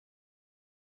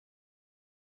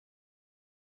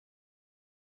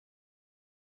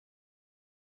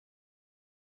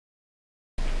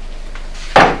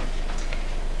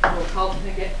Call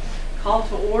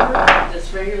to order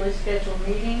this regularly scheduled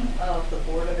meeting of the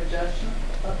Board of Adjustment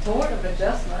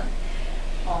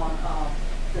on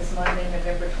this Monday,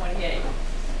 November 28th.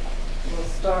 We'll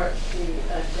start the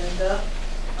agenda,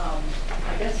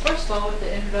 I guess first of all with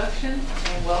the introduction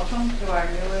and welcome to our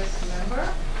newest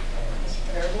member, Mr.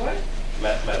 Paraboy.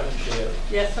 Madam Chair.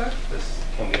 Yes, sir.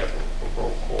 Can we have a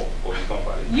roll call before you come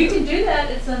by? You can do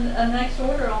that. It's a next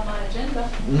order on my agenda.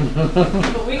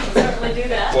 But we can certainly do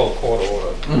that. Well, call to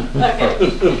order. Okay.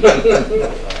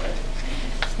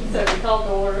 So we called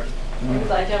to order. Would you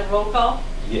like to have a roll call?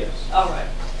 Yes. All right.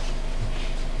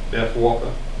 Beth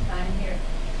Walker. I'm here.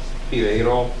 Peter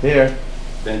Adolph. Here.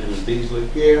 Benjamin Beasley.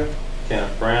 Here.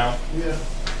 Kenneth Brown. Here.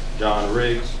 John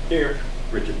Riggs. Here.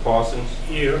 Richard Parsons.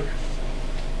 Here.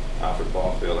 Alfred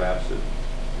Barfield absent.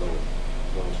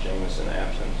 Louis Jameson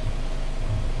absent.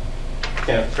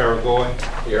 Kenneth Paragoy.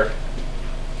 Here.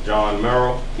 John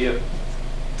Merrill. Here.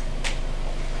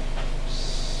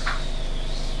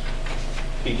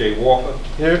 P.J. Walker.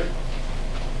 Here.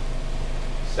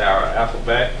 Sarah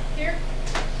Appleback. Here.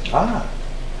 Ah.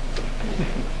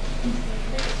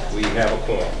 We have a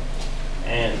quorum.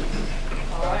 And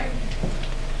All right.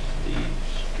 let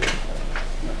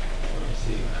me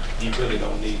see, you really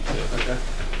don't need to. Okay.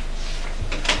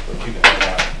 But you can hang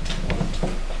out.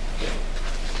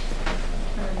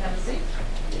 And have a seat.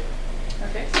 Yeah.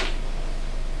 Okay.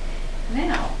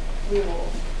 Now we will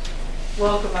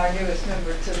welcome our newest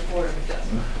member to the Board of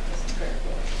Adjustment, Mr.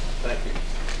 Paraboy. Thank you.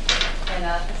 And I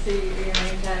see your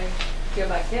name tag go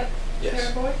by Kip.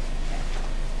 Yes. Paraboy.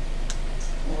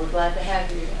 Well, we're glad to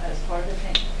have you as part of the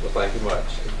team. Well, thank you much.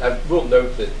 I will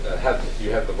note that you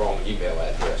have the wrong email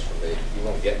address for me. You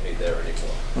won't get me there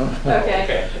anymore. Okay.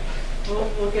 Okay.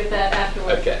 We'll get that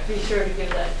afterwards. Okay. Be sure to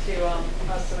give that to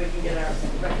us so we can get our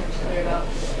records cleared up.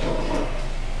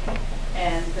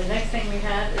 And the next thing we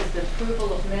have is the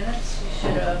approval of minutes. You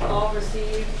should have all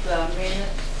received the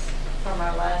minutes from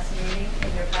our last meeting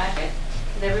in your packet.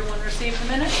 Did everyone receive the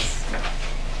minutes?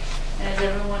 And has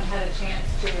everyone had a chance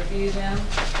to review them?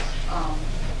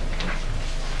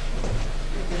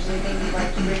 If there's anything you'd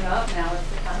like to bring up, now is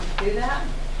the time to do that.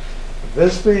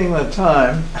 This being the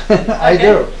time, I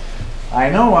do. I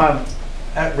know I'm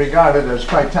regarded as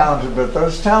quite talented, but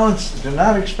those talents do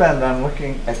not extend. I'm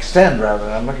looking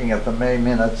at the May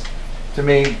minutes, to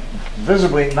me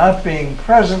visibly not being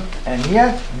present and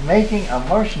yet making a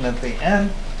motion at the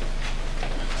end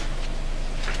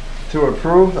to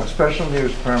approve a special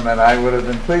use permit. I would have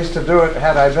been pleased to do it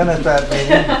had I been at that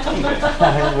meeting.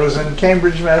 I was in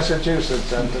Cambridge,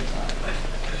 Massachusetts at the time.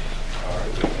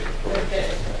 Okay.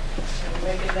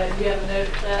 Making that, you have a note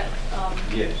of that?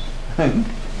 Yes.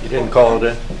 You didn't call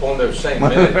it in? On those same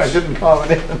minutes, I didn't call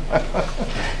it in.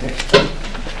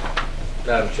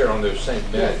 Madam Chair, on those same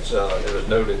minutes, it was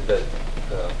noted that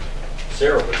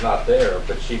Sarah was not there,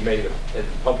 but she made in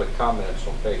public comments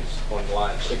on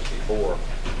line 64.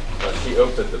 She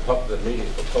opened the meeting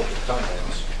for public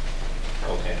comments.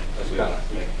 Okay. That's We'll kind of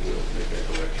make that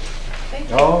correction. Thank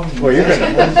you. Oh, well, you're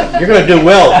gonna do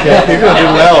well, Kip. You're gonna do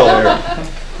well there.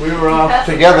 We were off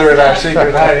together at our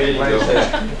secret hiding place.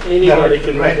 Anybody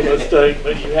can make a mistake,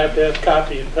 but you have to have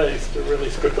copy and paste to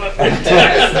really screw up.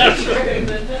 That's true,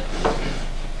 isn't it?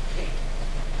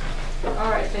 All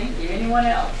right, thank you. Anyone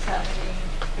else have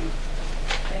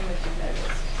anything that you've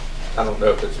noticed? I don't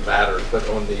know if it's mattered, but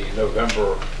on the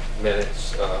November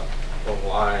minutes, on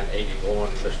line 81,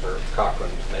 Mr.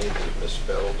 Cochran's name is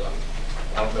misspelled.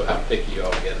 I don't know how picky you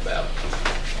all get about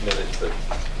minutes, but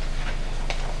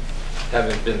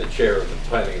having been the chair of the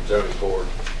Planning and Zoning Board,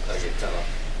 I get kind of...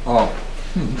 Oh.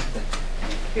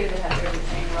 Good to have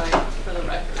everything right for the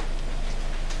record.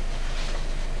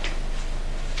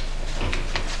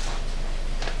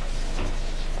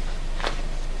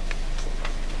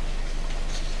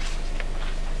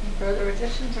 Any further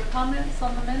additions or comments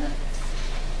on the minutes?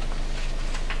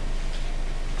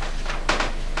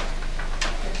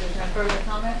 If there's no further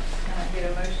comments, can I get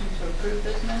a motion to approve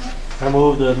this minute? I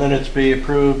move the minutes be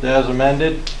approved as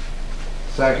amended.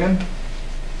 Second?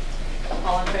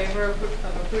 All in favor of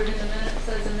approving the minutes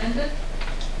as amended?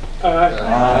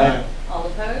 Aye. All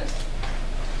opposed?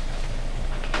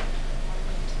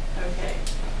 Okay.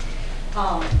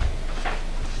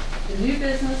 The new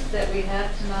business that we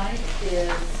have tonight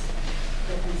is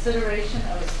the consideration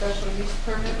of a special use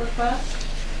permit request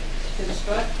to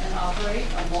construct and operate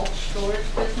a mulch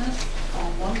storage business on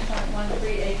 1.13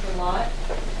 acre lot at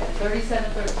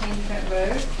 3713 Trent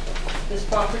Road. This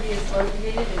property is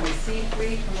located in the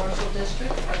C3 commercial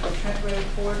district of the Trent Road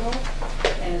corridor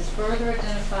and is further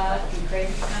identified in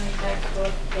Craven County Tax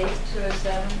Book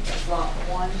 8207 as Lot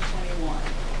 121.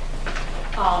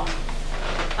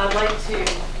 I'd like to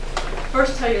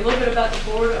first tell you a little bit about the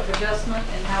Board of Adjustment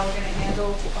and how we're going to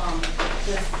handle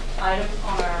this item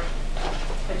on our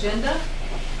agenda.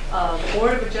 The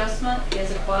Board of Adjustment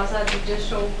is a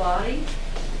quasi-judicial body,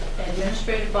 an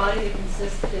administrative body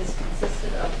that is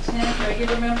consisted of 10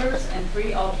 regular members and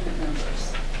 3 alternate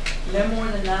members. No more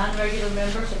than 9 regular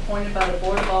members appointed by the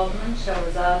Board of Aldermen shall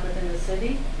reside within the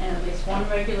city, and at least 1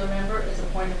 regular member is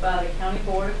appointed by the County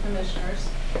Board of Commissioners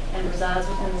and resides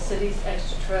within the city's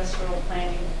extraterritorial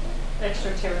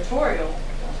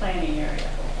planning area.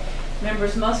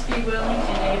 Members must be willing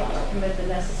and able to commit the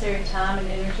necessary time and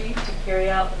energy to carry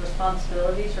out the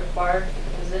responsibilities required for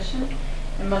the position,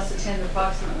 and must attend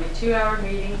approximately 2-hour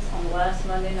meetings on the last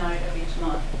Monday night of each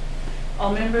month.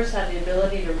 All members have the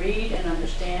ability to read and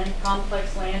understand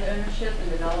complex land ownership and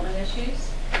development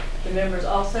issues. The members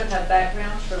also have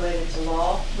backgrounds related to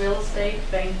law, real estate,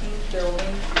 banking,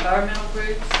 building, environmental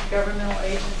groups, governmental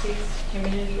agencies,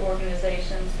 community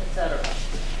organizations, etc.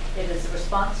 It is the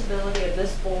responsibility of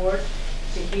this board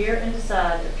to hear and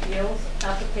decide appeals,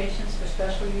 applications for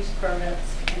special use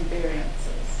permits, and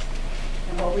variances.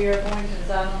 And what we are going to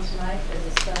decide on tonight is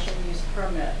a special use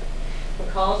permit.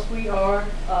 Because we are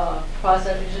a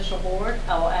quasi-judicial board,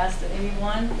 I will ask that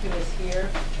anyone who is here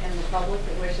in the public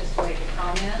that wishes to make a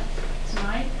comment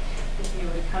tonight, if you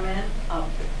would come in,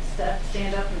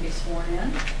 stand up and be sworn in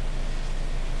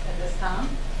at this time.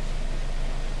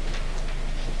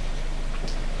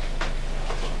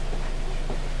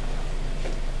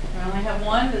 We only have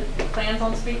one that plans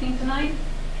on speaking tonight.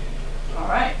 All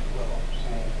right.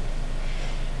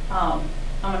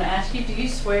 I'm going to ask you, do you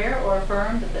swear or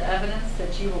affirm that the evidence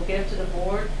that you will give to the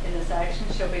board in this action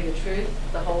shall be the truth,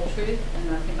 the whole truth, and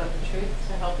nothing but the truth,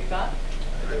 so help you God?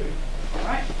 I do. All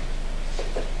right.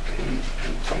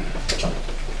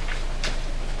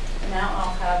 Now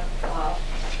I'll have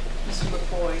Mr.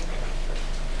 McCoy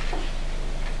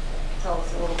tell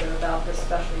us a little bit about this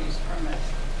special use permit.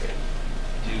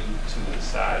 Due to the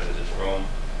size of this room, I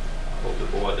hope the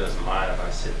board doesn't mind if I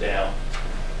sit down.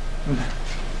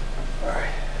 All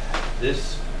right.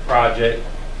 This project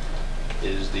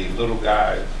is the Little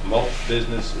Guy Mulch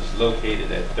business. Is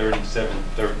located at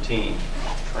 3713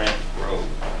 Trent Road.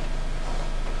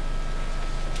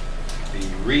 The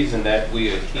reason that we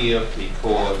are here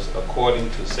because according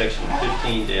to section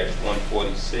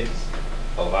 15-146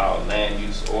 of our land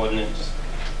use ordinance,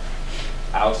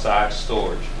 outside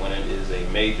storage, when it is a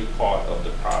major part of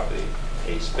the property,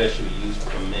 a special use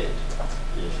permit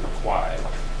is required.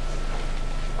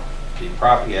 The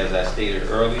property, as I stated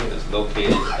earlier, is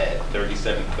located at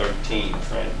 3713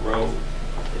 Trent Road.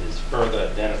 It is further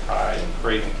identified in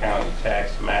Craven County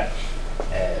Tax Map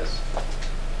as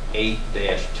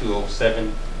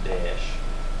 8-207-121.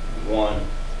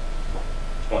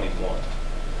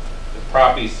 The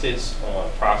property sits on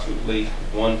approximately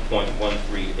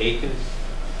 1.13 acres.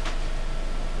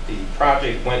 The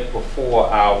project went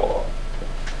before our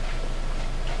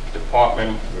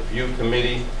Department Review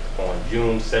Committee on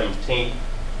June 17th.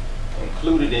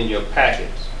 Included in your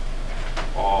packets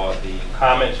are the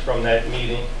comments from that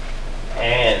meeting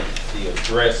and the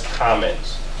addressed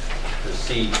comments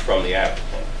received from the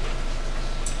applicant.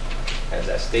 As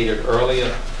I stated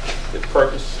earlier, the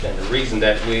purpose and the reason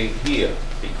that we're here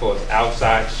because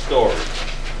outside storage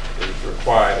is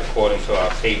required according to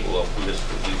our table of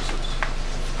permissible uses.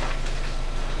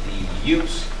 The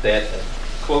use that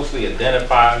closely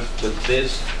identifies with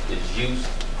this is use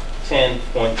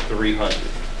 10.300.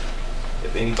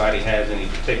 If anybody has any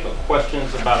particular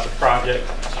questions about the project,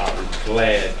 I'll be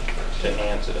glad to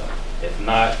answer them. If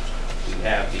not, we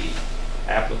have the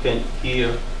applicant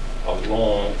here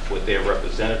along with their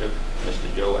representative, Mr.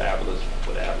 Joe Avalos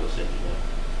with Avalos Engineering.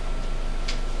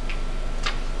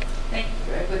 Thank you,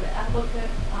 Greg. Would the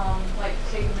applicant like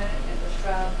to take a minute and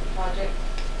describe the project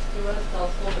to us? Tell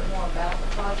us a little bit more about the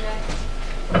project.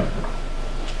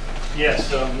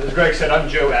 Yes, as Greg said, I'm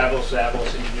Joe Avalos,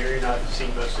 Avalos Engineering. I've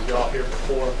seen most of y'all here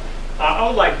before. I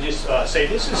would like to just say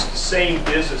this is the same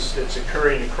business that's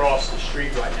occurring across the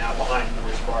street right now behind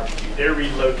Moore's Barbecue. They're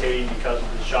relocating because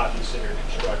of the shopping center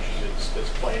construction that's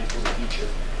planned for the future.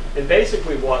 And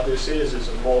basically what this is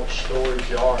a mulch storage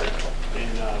yard.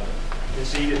 And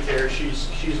Ms. Edith here,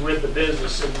 she's with the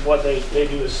business, and what they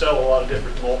do is sell a lot of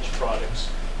different mulch products.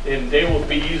 And they will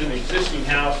be using the existing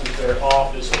house as their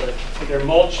office, but their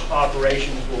mulch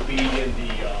operations will be in the,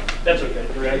 that's okay,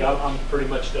 Greg, I'm pretty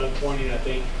much done pointing, I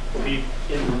think, will be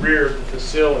in the rear of the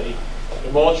facility. The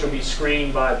mulch will be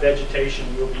screened by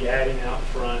vegetation we'll be adding out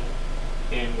front,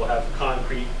 and we'll have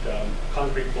concrete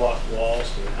block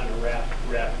walls to kind of wrap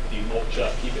the mulch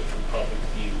up, keep it from public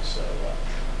view. So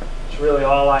It's really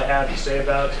all I have to say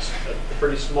about it. It's a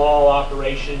pretty small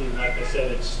operation, and like I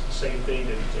said, it's the same thing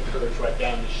that occurs right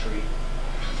down the street.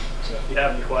 So if you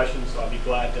have any questions, I'll be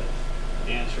glad to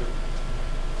answer.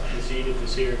 Ms. Edith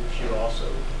is here, she also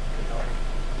can help.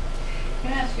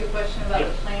 Can I ask you a question about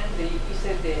the plan? You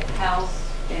said the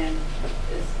house and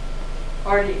is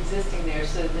already existing there,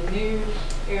 so the new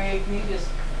area, can you just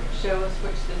show us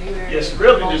which the new area? Yes,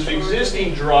 really, there's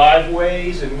existing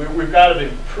driveways, and we've got to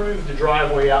improve the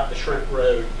driveway out to Trent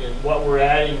Road. And what we're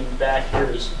adding back here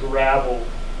is gravel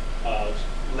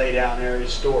lay down area,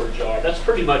 storage yard. That's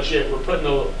pretty much it. We're putting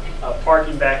a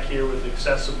parking back here with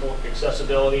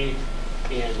accessibility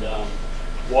and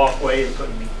walkway, and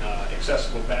putting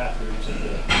accessible bathrooms in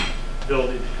the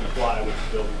building to comply with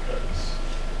the building codes.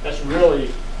 That's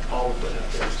really all we're putting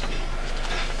up there.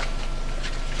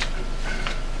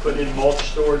 Putting in mulch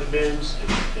storage bins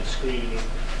and screening them.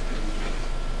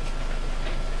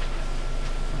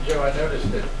 Joe, I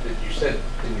noticed that you said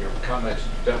in your comments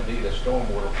you don't need a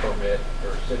stormwater permit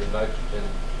or city nitrogen.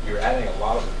 You're adding a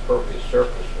lot of impervious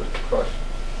surface with the crush.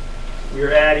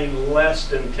 We're adding less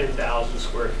than 10,000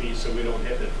 square feet, so we don't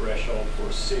hit the threshold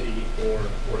for city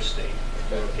or state.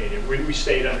 Okay. We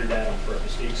stayed under that on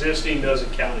purpose. The existing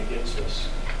doesn't count against us,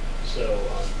 so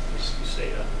we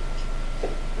stayed under.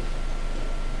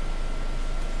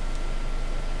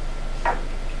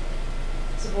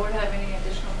 Does the board have any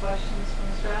additional questions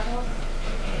for Mr.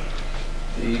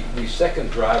 Avalos? The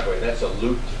second driveway, that's a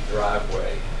looped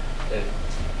driveway, and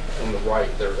on the right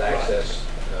there's access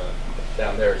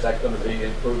down there. Is that going to be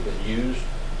improved and used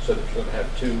so that you're going to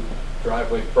have two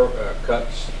driveway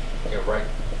cuts, right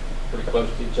pretty close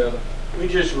to each other? We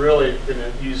just really going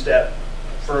to use that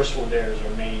first one there as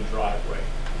our main driveway.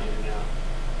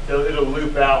 And it'll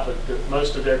loop out, but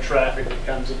most of their traffic that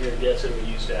comes in here gets it.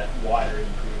 We use that wider,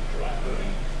 improved driveway.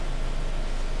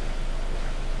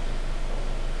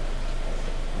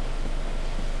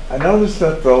 I noticed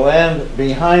that the land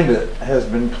behind it has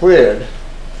been cleared.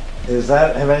 Does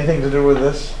that have anything to do with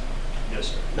this? Yes,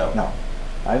 sir. No. No.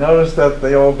 I noticed that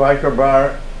the old biker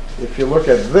bar, if you look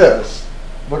at this,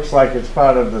 looks like it's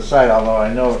part of the site, although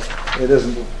I know it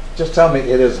isn't. Just tell me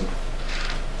it isn't.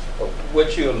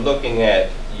 What you're looking at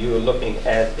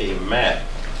a map,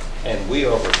 and we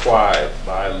are required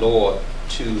by law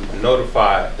to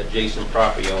notify adjacent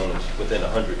property owners within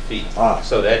 100 feet.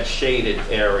 So that shaded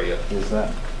area Is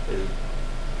that? is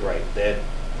right. That,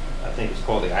 I think it's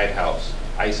called the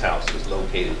Ice House is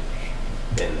located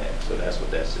in that. So that's what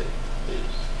that is.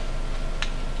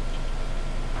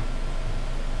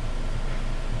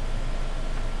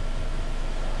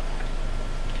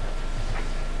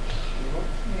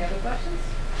 Any other questions?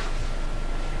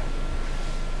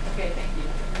 Okay, thank you.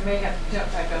 We may have to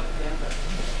jump back up again, but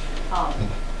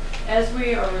as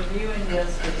we are reviewing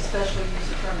this for the special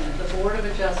use permit, the Board of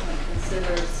Adjustment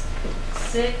considers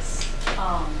we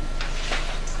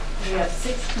have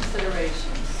six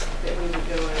considerations that we would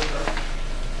go over.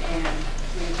 And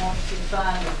we want to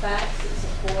find the facts that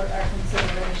support our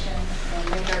consideration and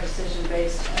make our decision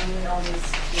based only on these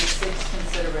six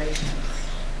considerations.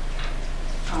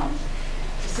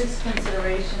 The six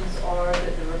considerations are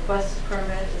that the requested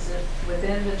permit is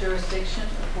within the jurisdiction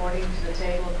according to the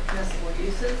table of permissible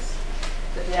uses,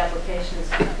 that the application is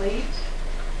complete,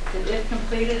 that if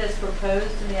completed as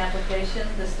proposed in the application,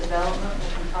 this development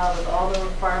will comply with all the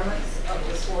requirements of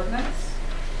this ordinance,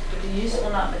 that the use will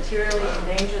not materially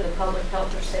endanger the public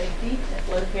health or safety if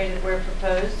located where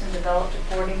proposed and developed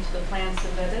according to the plan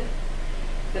submitted,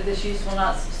 that this use will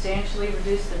not substantially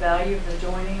reduce the value of the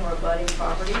adjoining or abutting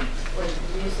property, or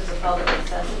the use as a public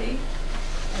necessity,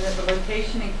 and that the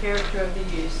location and character of the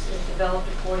use, if developed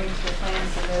according to the plan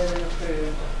submitted and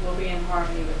approved, will be in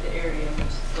harmony with the area in which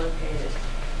it's located,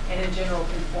 and in general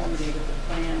conformity with the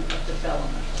plan of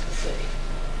development of the city.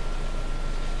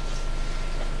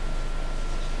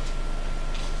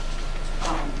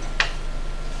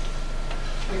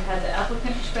 We've had the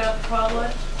applicant describe the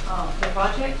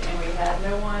project, and we had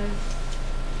no one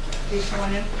be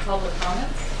sworn in for public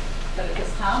comments. But at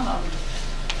this time, I'm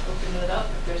opening it up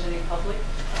if there's any public.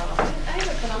 I have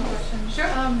a question. Sure.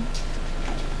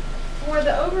 For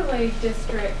the overlay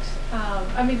district,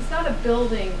 I mean, it's not a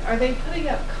building. Are they putting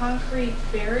up concrete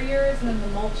barriers and then the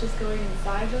mulch is going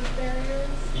inside those barriers?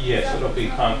 Yes, it'll be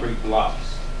concrete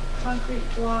blocks. Concrete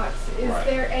blocks. Is Right.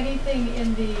 there anything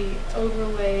in the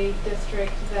overlay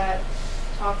district that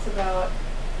talks about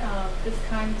this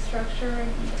kind of structure?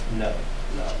 No.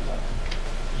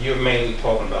 You're mainly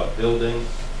talking about building.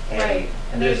 Right,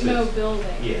 and there's no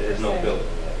building. Yeah, there's no per se. building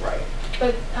yet, right.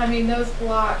 But, I mean, those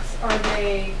blocks, are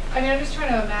they, I mean, I'm just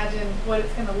trying to imagine what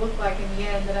it's going to look like in the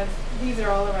end, and these are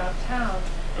all around town.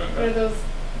 What are those,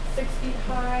 6 feet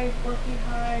high, 4 feet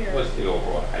high, or? What's the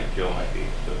overall height? Joe might be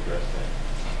able to address that.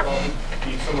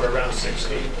 Be somewhere around 6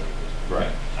 feet.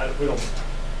 Right. We don't,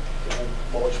 the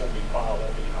mulch won't be piled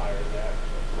any higher than that.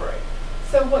 Right.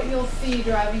 So what you'll see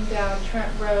driving down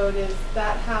Trent Road is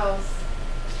that house,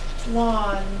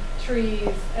 lawn, trees,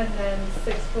 and then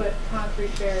 6-foot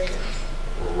concrete barriers.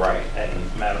 Right,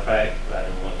 and matter of fact, I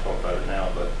didn't want to talk about it now,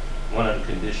 but one of the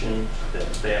conditions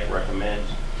that staff recommends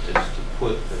is to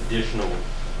put additional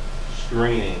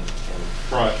screening in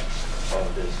front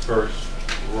of this first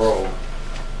row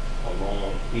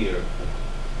along here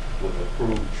with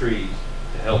approved trees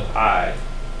to help hide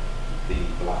the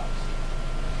blocks.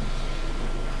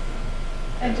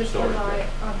 And just storage rely bay.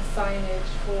 on signage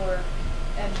for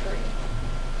entry.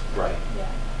 Right.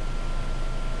 Yeah.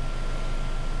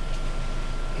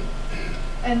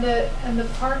 And the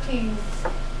parking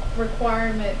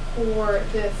requirement for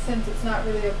this, since it's not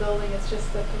really a building, it's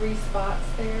just the 3 spots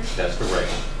there? That's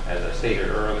correct. As I stated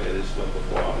earlier, this went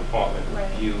before our department Right.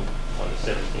 review on the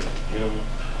 17th of June,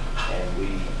 and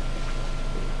we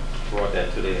brought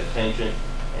that to their attention,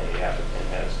 and the applicant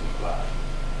has complied.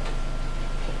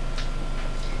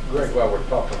 Greg, while we're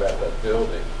talking about that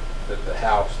building, the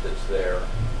house that's there,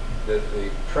 the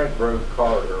Trent Road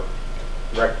corridor,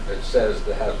 it says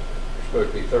the house is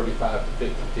supposed to be 35 to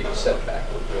 50 feet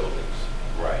setback with buildings.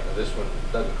 Right. Now, this one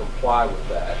doesn't comply with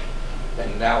that.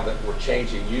 And now that we're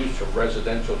changing use from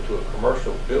residential to a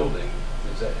commercial building,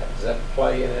 does that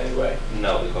play in any way?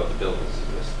 No, because the buildings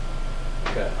exist.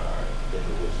 Okay. If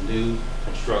it was new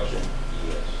construction,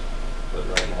 yes, but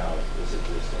right now it's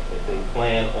existing. If they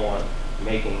plan on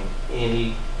making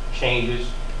any changes,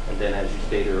 and then as you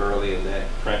stated earlier, that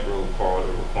Trent Road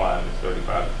corridor requirement,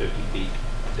 35 to 50 feet,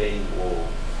 they will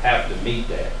have to meet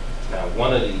that. Now,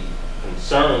 one of the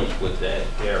concerns with that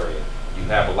area, you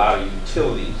have a lot of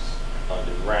utilities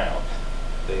underground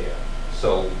there.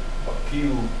 So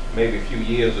maybe a few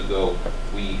years ago,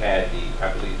 we had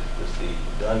I believe it was the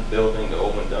Dunn building, the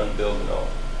Owen Dunn building,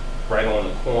 right on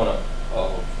the corner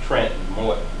of Trent and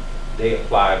Morton. They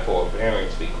applied for a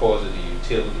variance because of the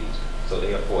utilities, so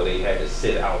therefore they had to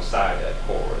sit outside that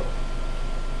corridor.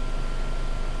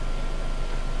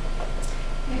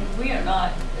 And we are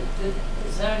not, the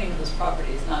zoning of this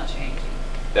property is not changing.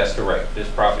 That's correct. This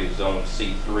property is zoned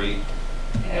C3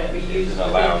 And and we is use an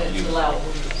allowed within use its allowable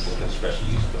use. with a special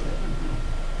use permit.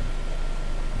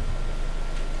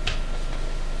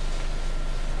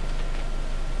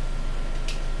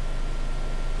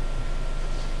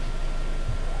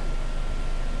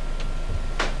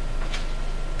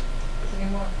 Any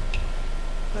more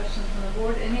questions from the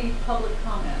board? Any public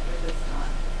comment at this time?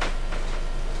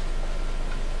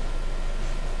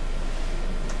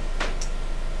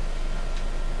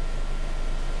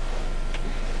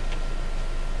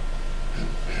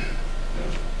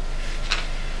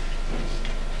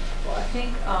 Well, I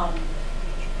think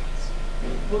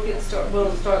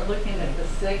we'll start looking at the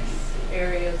 6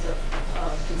 areas of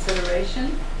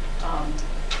consideration,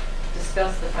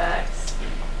 discuss the facts,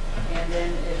 and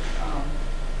then if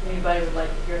anybody would like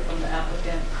to hear from the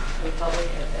applicant, the public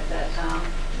at that time,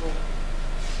 we'll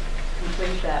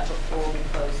complete that before we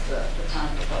close the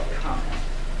time for public comment.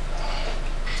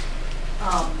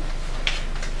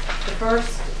 The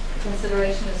first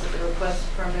consideration is that the request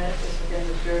permit is within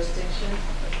the jurisdiction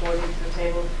according to the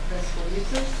table of principal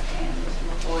uses, and Mr.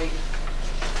 McCoy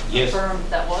Yes. confirmed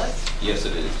that was. Yes,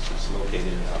 it is. It's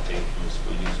located in our table of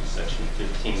municipal uses, section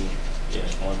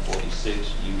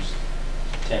 15-146, use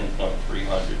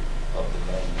 10.300 of the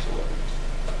land use ordinance.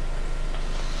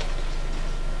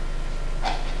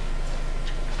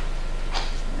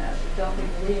 Now, I don't think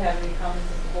we have any comments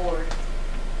as the board,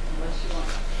 unless you want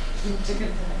to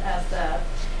ask that.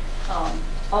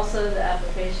 Also, the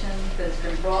application that has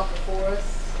been brought before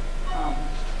us,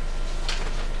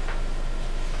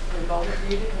 we've all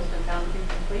reviewed it, has been found to be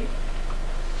complete.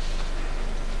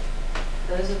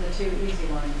 Those are the 2 easy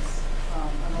ones. I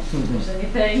don't think there's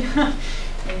anything,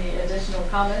 any additional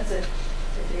comments. If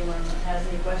anyone has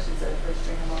any questions, I'd first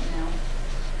bring them up now.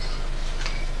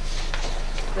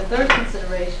 The third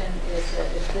consideration is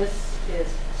that if this is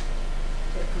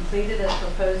completed as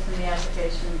proposed in the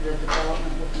application, the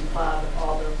development will comply with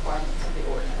all the requirements of the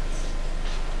ordinance.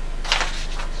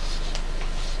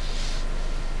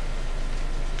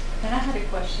 And I had a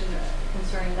question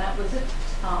concerning that. Was it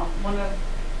one of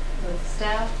the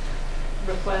staff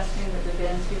requesting that the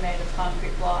bins be made of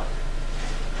concrete block?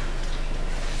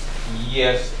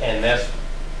 Yes, and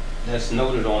that's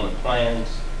noted on the plans.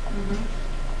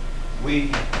 Mm-hmm.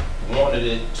 We wanted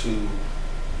it to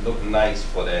look nice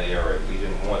for that area. We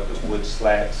didn't want the wood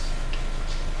slats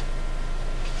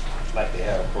like they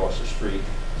have across the street.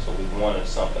 So we wanted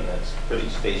something that's pretty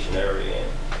stationary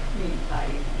and, Mean height.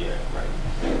 yeah, right.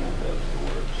 That was the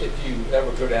word. If you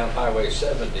ever go down Highway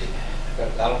 70,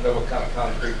 I don't know what kind of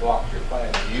concrete blocks you're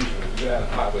planning to use, but if you go down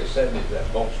Highway 70,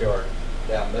 that mulch yard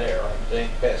down there,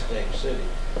 past James City,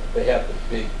 they have the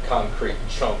big concrete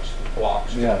chunks and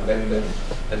blocks. Yeah,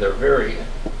 and they're very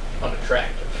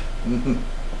unattractive.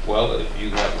 Well, if you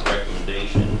have a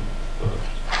recommendation for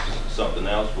something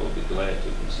else, we'll be glad to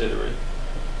consider it.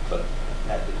 But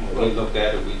when we looked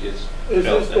at it, we just Is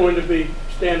felt this that going to be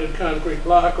standard concrete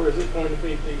block, or is it going to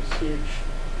be these huge?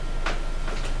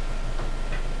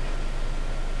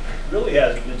 Really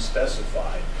hasn't been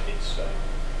specified. It was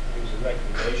a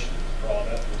recommendation that was brought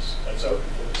up, that's open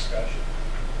for discussion.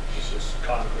 It's just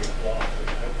concrete block.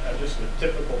 Just a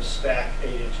typical stack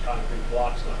 8-inch concrete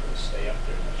block's not going to stay up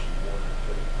there unless you want to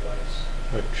put it in place.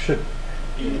 It should,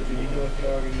 Even if you know if you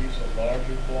are going to use a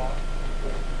larger block,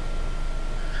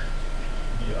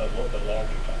 the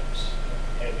larger types,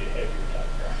 heavier type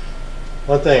block.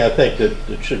 one thing I think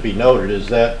that should be noted is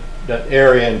that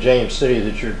area in James City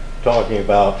that you're talking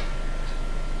about,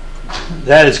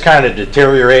 that has kind of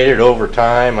deteriorated over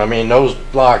time. I mean, those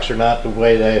blocks are not the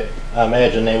way I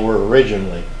imagine they were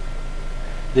originally.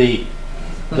 The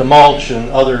mulch and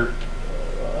other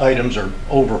items are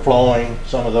overflowing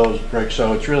some of those bricks,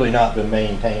 so it's really not been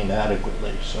maintained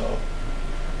adequately. So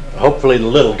hopefully the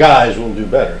little guys will do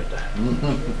better at that.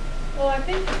 Well, I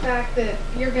think the fact that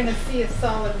you're gonna see a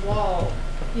solid wall,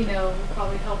 you know, will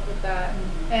probably help with that.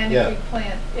 And Yeah.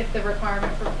 if the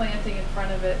requirement for planting in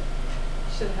front of it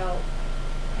should help.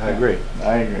 I agree.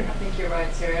 I agree. I think you're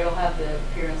right, Sarah. It'll have the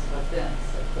appearance of a fence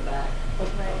at the back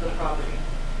of the property.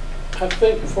 I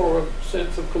think for a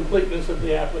sense of completeness of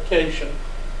the application,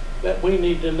 that we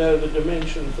need to know the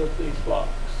dimensions of these blocks.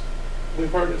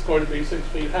 We've heard it's going to be 6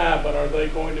 feet high, but are they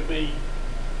going to be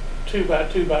 2 by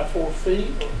 2 by 4 feet,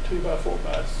 or 2 by 4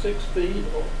 by 6 feet,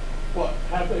 or what?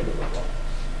 How big are the blocks?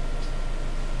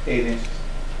 8 inches.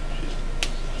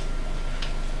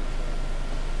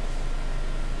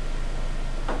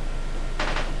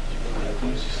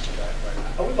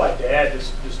 I would like to add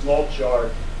this mulch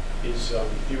yard is,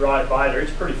 if you ride by there,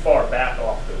 it's pretty far back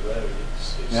off the road.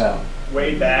 It's Yeah.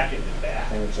 way back in the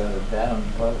back. And it's at a down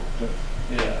level too.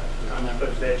 Yeah. And I put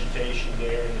vegetation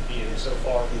there and it being so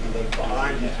far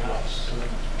behind the house.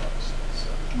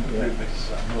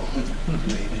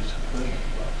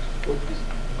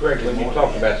 Greg, when you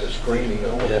talk about the screening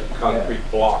of the concrete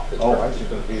block that's Oh, I see.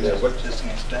 going to be there, what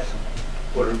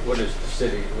is the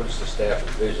city, what's the staff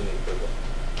envisioning for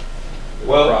the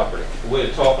Well, property?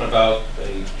 we're talking about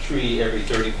a tree every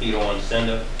 30 feet on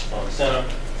center,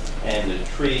 and the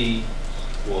tree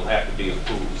will have to be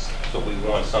approved. So we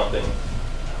want something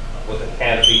with a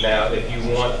canopy. Now, if you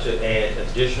want to add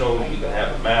additional, you can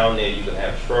have a mound there, you can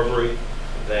have shrubbery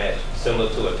that's similar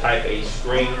to a type A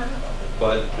screen.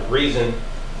 But the reason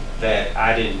that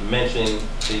I didn't mention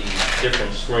the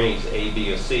different screens, A,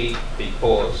 B, or C,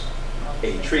 because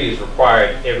a tree is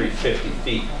required every 50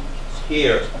 feet.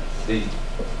 Here, the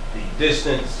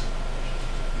distance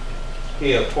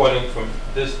here, according from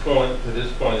this point to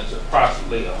this point, is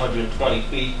approximately 120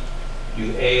 feet.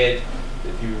 You add,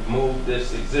 if you remove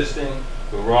this existing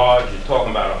garage, you're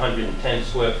talking about 110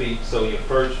 square feet. So your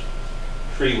first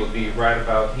tree would be right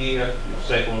about here, your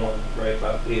second one right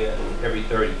about there, and every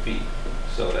 30 feet.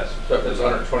 So that's So if it's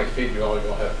 120 feet, you're only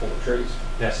going to have 4 trees?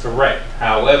 that's correct.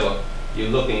 However, you're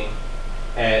looking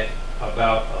at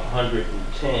about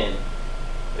 110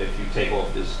 if you take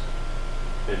off this,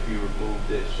 if you remove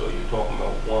this. So you're talking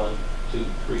about 1, 2,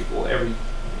 3, 4,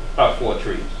 about 4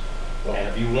 trees. And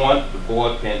if you want, the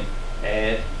board can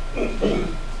add As a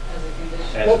condition.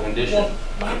 as a condition. Well,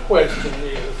 my question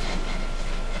is,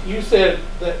 you said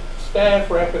that staff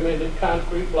recommended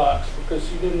concrete blocks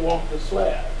because you didn't want the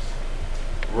slabs.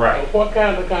 Right. So what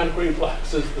kind of concrete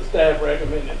blocks is the staff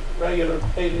recommending? Regular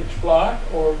 8-inch block,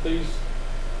 or these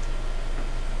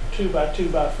 2 by 2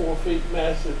 by 4 feet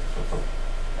massive?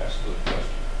 That's a good question.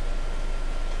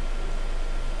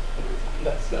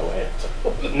 That's no answer.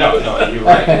 No, you're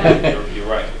right. You're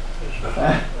right.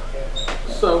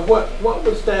 So what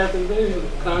was staff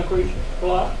envisioning? Concrete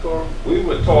block, or? We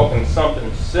were talking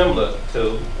something similar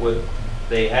to what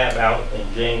they have out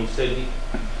in James City.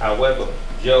 However,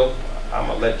 Joe, I'm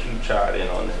gonna let you chime in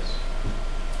on this.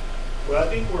 Well, I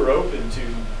think we're open to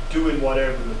doing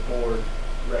whatever the board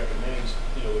recommends,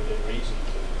 within reason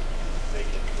to make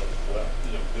it look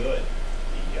good.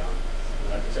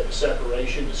 Like I said, the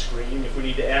separation, the screening, if we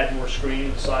need to add more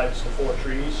screening besides the 4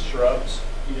 trees, shrubs,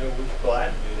 we're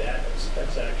glad to do that.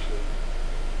 That's actually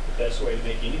the best way to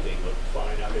make anything look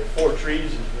fine out there. 4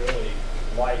 trees is really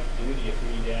light duty if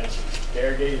we need to add some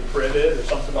variegated privet or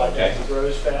something like that that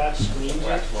grows fast, screens it.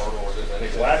 Wax myrtle or does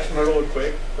anything? Wax myrtle,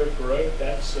 quick growth,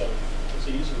 that's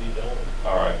easily done.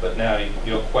 All right, but now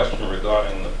your question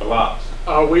regarding the blocks.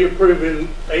 Are we approving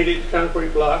 8-inch concrete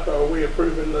block, or are we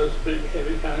approving those big,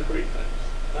 heavy concrete things?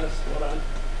 That's what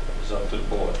It's up to the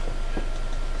board.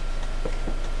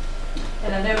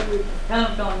 And I know we've kind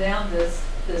of gone down this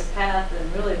path,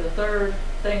 and really the third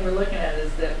thing we're looking at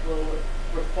is that will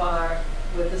require,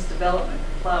 with this development,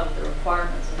 comply with the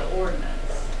requirements of the ordinance.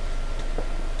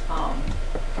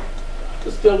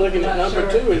 Still looking at Not number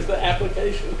sure. 2, is the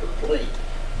application complete?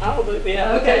 I don't think the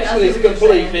Okay, I application see is what you're complete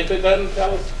saying. if it doesn't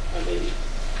tell us, I mean,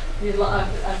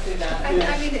 I see that.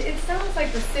 I mean, it sounds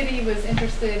like the city was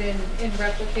interested in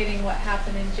replicating what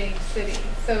happened in James City.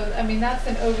 So, I mean, that's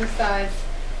an oversized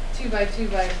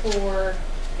 2x2 by 4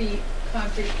 feet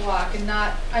concrete block, and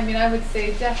not, I mean, I would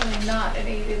say definitely not an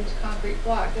 8-inch concrete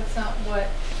block. That's not what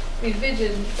we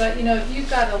envisioned. But, you know, if you've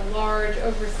got a large,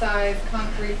 oversized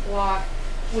concrete block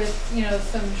with, you know,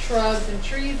 some shrubs and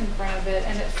trees in front of it,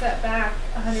 and it's set back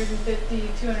 150,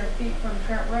 200 feet from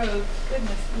Trent Road,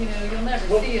 goodness, you know, you'll never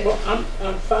see it. well,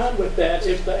 I'm fine with that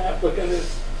if the applicant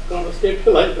is going to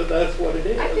stipulate that that's what it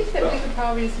is. I think that we could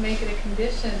probably just make it a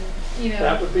condition, you know.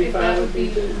 That would be if fine that with would me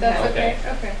be- too. That's Okay. okay,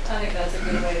 okay. I think that's a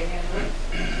good way to handle it,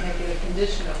 to make it a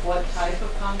condition of what type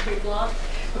of concrete block.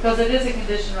 Because it is a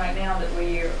condition right now that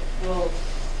we will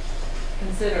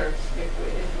consider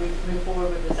if we move forward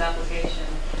with this application.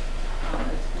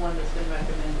 It's one that's been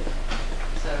recommended.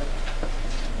 So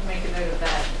make a note of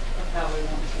that, of how we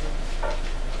want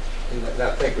to. And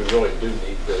I think we really do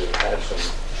need to add some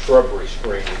shrubbery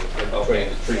screening in between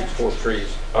the trees, Yeah. 4 trees.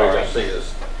 All All you're right. gonna see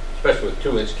is, especially with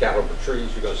 2-inch caliber trees,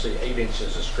 you're gonna see 8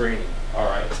 inches of screening. All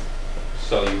right.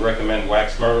 So you recommend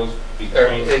wax myrtles Or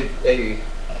between?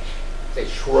 a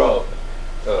shrub,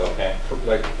 Okay.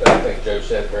 like I think Joe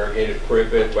said, variegated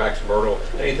privet, wax myrtle,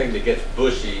 anything that gets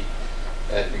bushy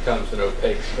and becomes an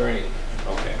opaque screen.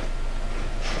 Okay.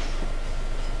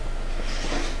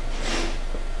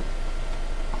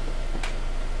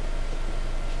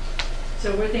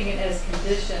 So we're thinking as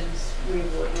conditions, we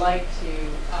would like to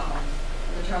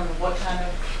determine what kind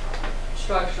of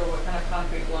structure, what kind of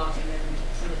concrete block, and then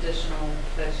some additional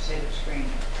vegetative screening.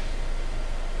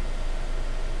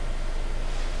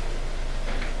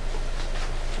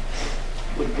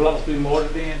 Would blocks be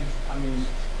mortared in? I mean,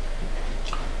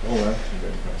 Oh, that's a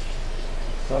good question.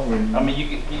 So we- I mean,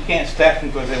 you can't stack them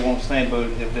because they won't stand, but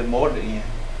if they're mortared in,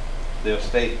 they'll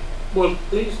stay. Well,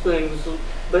 these things,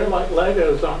 they're like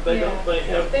Legos, aren't they? Yeah. Don't they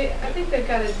have, I think they've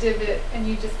got a divot and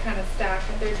you just kind of stack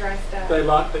it, they're dry stacked. they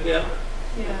lock together?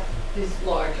 Yeah, These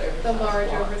large oversized the large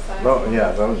blocks. oversized. Oh,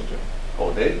 yeah, those do.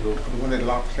 Oh, they go, when it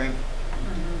locks in,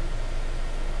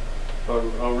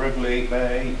 Mhm. a regular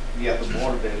 8x8, you have to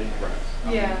mortar that in. I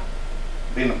mean, Yeah,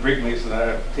 Being a brick mason,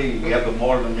 I tell you, you have to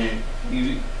mortar them in.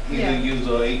 You Yeah. either use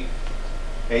a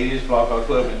 8-inch block or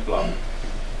 12-inch block.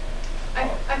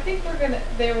 I think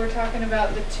they were talking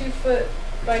about the 2 foot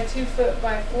by 2 foot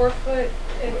by 4 foot.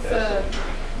 It's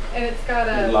and it's got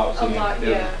a It locks in, lock, yeah.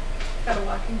 yeah, it's got a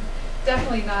locking,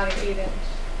 definitely not an 8-inch.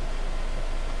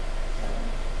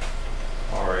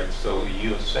 All right, so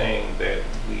you're saying that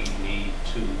we need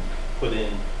to put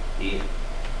in the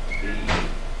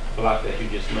block that you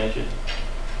just mentioned?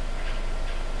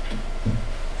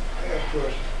 I got a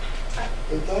question.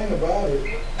 The thing about it,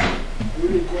 we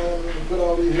were planning to put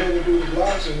all these heavy duty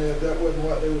blocks in there, that wasn't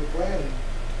what they were planning.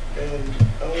 And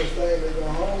the only thing they're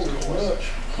gonna hold is mulch.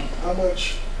 How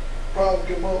much problem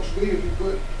can mulch be if you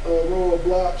put a row of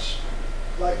blocks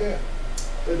like that?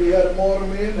 If he had to mortar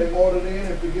them in, they mortared in.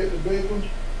 If you get the big ones,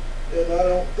 and I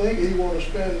don't think he wanna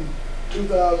spend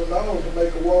 $2,000 to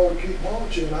make a wall to keep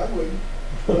mulch in, I wouldn't.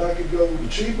 But I could go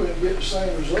cheaper and get the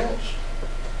same results.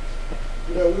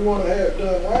 You know, we want to have it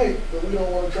done right, but we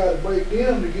don't want to try to break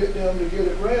them to get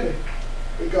it ready.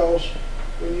 Because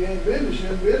when you invent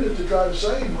it to try to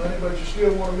save money, but you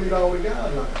still want to meet all the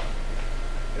guidelines.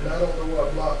 And I don't know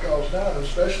what block costs now,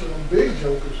 especially on big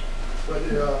jokers. But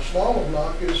the smaller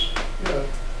block is, you know,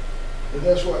 and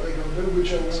that's what they're going to do,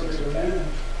 whichever one they're going to use.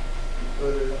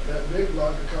 But that big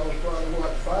block would cost probably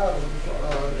what, 5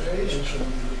 of them, 8-inch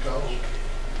one would cost.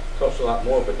 Costs a lot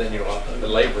more, but then you don't, the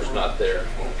labor's not there.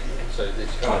 So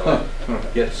it's kind of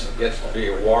like, gets to be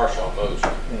a wash almost.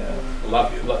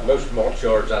 Yeah. Most mulch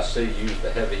yards I see use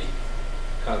the heavy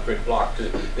concrete block.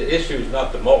 The issue is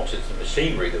not the mulch, it's the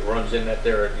machinery that runs in that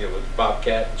there, you know, with the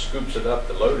Bobcat and scoops it up,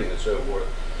 the loading and so forth.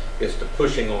 It's the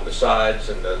pushing on the sides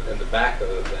and the back of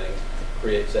the thing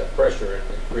creates that pressure and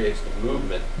it creates the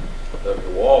movement of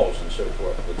your walls and so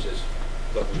forth, which is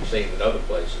what we've seen in other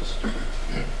places.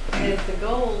 It's the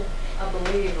goal, I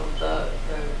believe, of the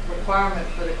requirement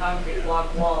for the concrete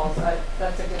block walls.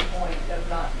 That's a good point of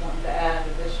not wanting to add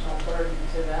additional burden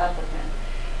to the applicant.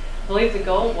 I believe the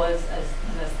goal was as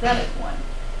an aesthetic one.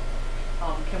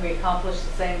 Can we accomplish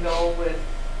the same goal with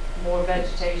more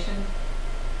vegetation?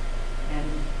 And,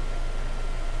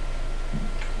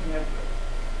 you know,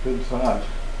 Good thought.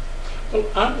 Well,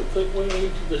 I would think we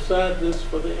need to decide this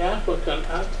for the applicant.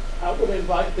 I would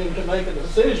invite them to make a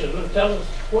decision and tell us,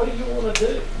 what do you want to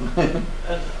do?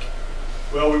 And,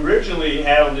 Well, we originally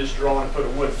had on this drawing put a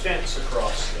wood fence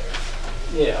across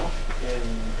there. yeah,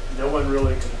 And no one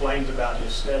really complains about the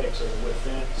aesthetics of the wood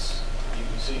fence. You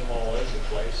can see them all over the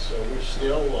place. So we're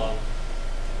still,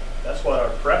 that's what our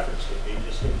preference would be,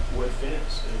 just a wood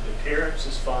fence. The appearance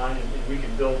is fine, and we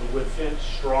can build the wood fence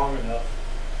strong enough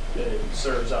that it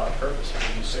serves our purpose.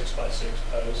 We use 6x6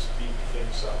 posts, beat the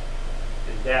fence up.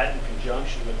 And that in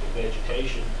conjunction with the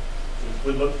vegetation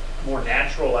would look more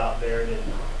natural out there than,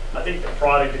 I think the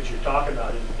product that you're talking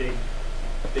about is big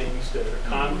things that are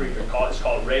concrete, it's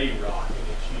called ready rock, and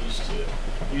it's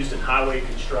used in highway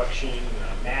construction,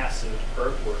 massive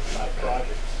earthwork type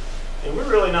projects. And we're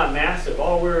really not massive.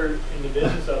 All we're in the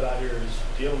business of out here is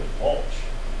dealing with mulch.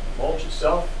 Mulch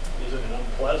itself isn't an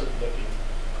unpleasant looking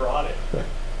product.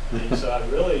 And so I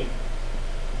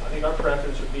think our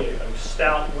preference would be a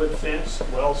stout wood fence,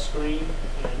 well screened,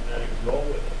 and roll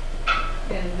with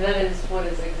it. and that is what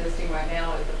is existing right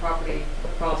now at the property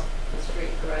across the street,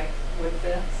 correct? Wood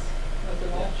fence with the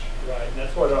mulch? Right, and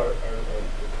that's what our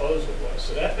proposal was.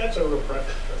 So that's a real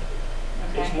preference right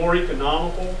there. It's Okay. more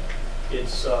economical.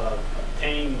 It's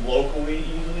obtained locally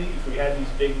easily. If we had these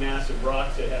big massive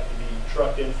rocks that have to be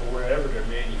trucked in for wherever they're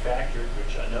manufactured,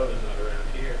 which I know is not around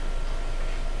here,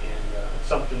 and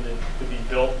something that could be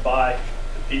built by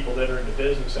the people that are in the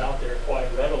business out there quite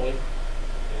readily,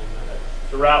 and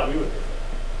the route we would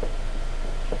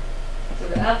prefer. So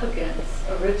the applicant's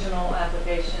original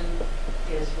application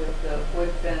is with the wood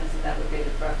fence, and that would be the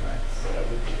preference. That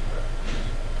would be the preference.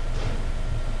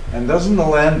 And doesn't the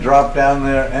land drop down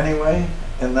there anyway,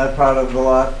 in that part of the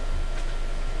lot?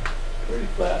 pretty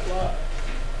flat lot.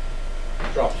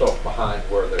 Drops off behind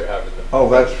where they're having the. Oh,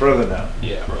 that's further down.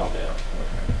 Yeah, from down.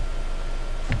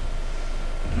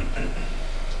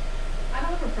 I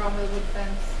don't have a problem with wood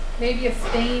fence. Maybe a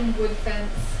stained wood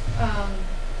fence.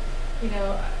 You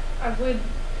know, I would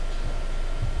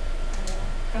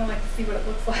kind of like to see what it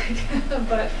looks like,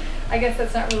 but I guess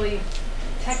that's not really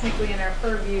technically in our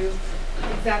purview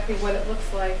exactly what it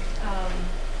looks like.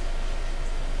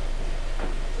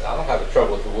 I don't have a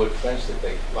trouble with the wood fence that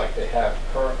they have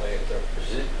currently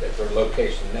at their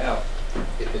location now,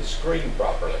 if it's screened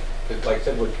properly. Because like I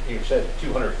said, what you said,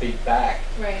 200 feet back,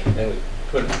 Right. and we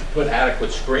put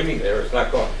adequate screening there, it's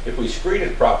not going, if we screen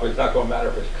it properly, it's not going to matter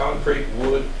if it's concrete,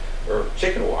 wood, or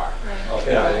chicken wire. Right.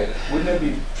 You know, and Wouldn't that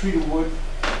be treated wood?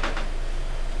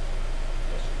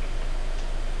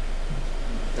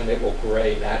 and it will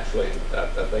gray naturally, and I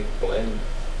think blend.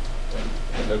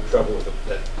 And no trouble with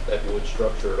that wood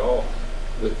structure at all,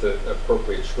 with the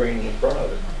appropriate screening in front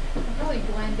of it. It'll probably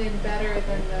blend in better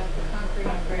than the concrete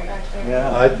back there.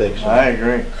 Yeah, I think so. I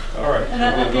agree. All right, And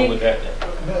I so we'll go think- with that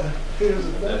then. Now, here's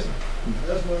the thing,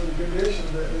 that's one of the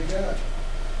conditions that they got.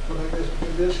 But I guess the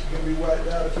condition can be wiped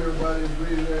out if everybody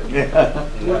agrees that. Yeah.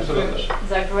 wood Absolutely. fence. Is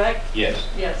that correct? Yes.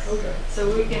 Yes. Okay.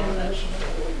 So we can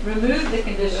remove the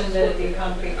condition that it be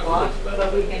concrete block,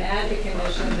 but we can add the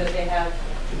condition that they have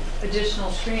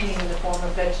additional screening in the form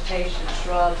of vegetation,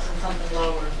 shrubs, and something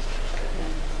lower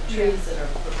than trees that are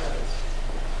proposed.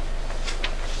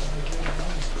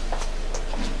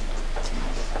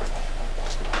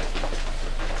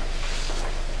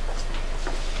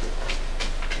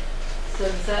 So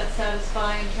does that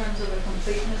satisfy in terms of the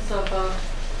completeness of,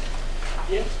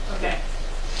 Yes. okay.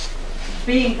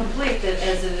 Being complete that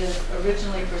as it is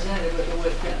originally presented with the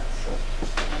wood fence.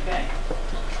 Okay.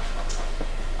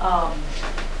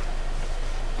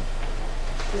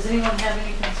 Does anyone have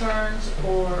any concerns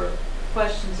or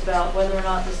questions about whether or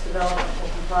not this development will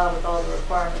comply with all the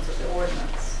requirements of the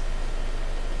ordinance?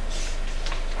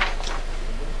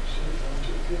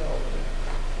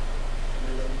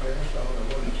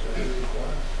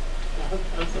 I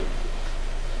think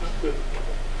I'm good.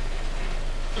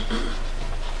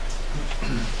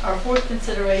 Our fourth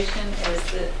consideration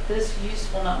is that this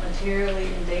use will not materially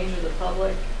endanger the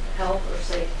public health or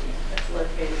safety that's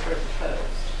located or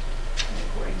proposed,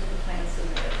 according to the plan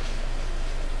submitted.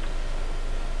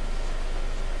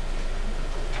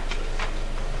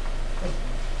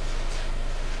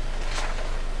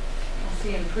 I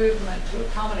see improvement to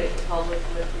accommodate the public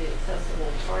with the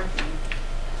accessible parking.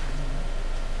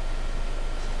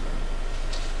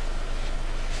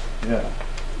 Yeah.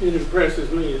 It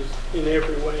impresses me as in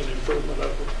every way an improvement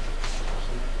over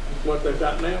what they've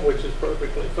got now, which is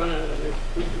perfectly fine, and it's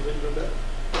even better.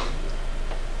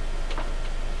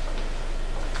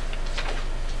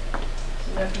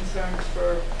 So no concerns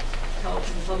for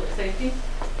health and public safety?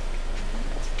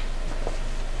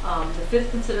 The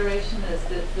fifth consideration is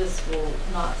that this will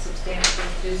not substantially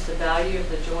reduce the value of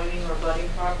the adjoining or abutting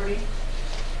property,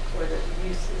 or that the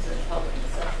use is a public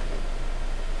necessity.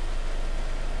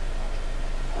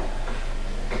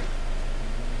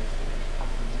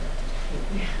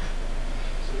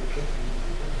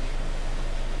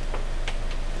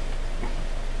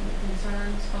 Any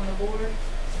concerns from the board?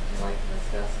 Would you like to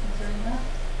discuss concerning that?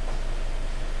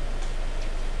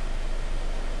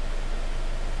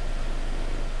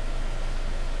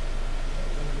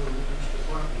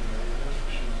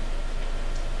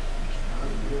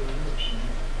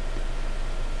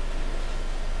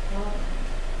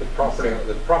 The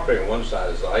property on one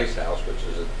side is the ice house, which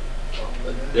is a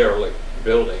derelict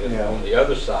building, and Yeah. on the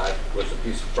other side was a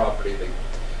piece of property that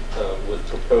was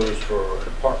proposed for an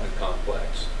apartment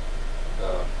complex.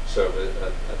 So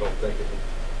I don't think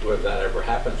whether that ever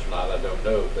happens or not, I don't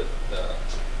know, but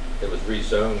it was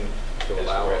rezoned to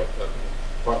allow an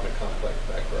apartment complex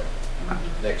back there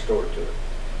next door to it.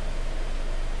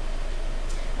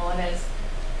 Well, and as,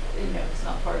 you know, it's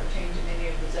not part of changing any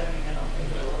of the zoning, I don't think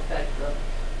it will affect the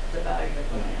value of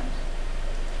the land.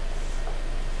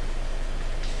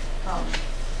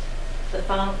 The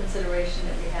final consideration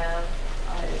that we have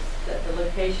is that the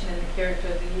location and the character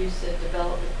of the use if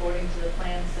developed according to the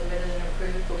plan submitted and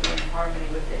approved will be in harmony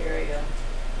with the area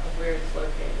of where it's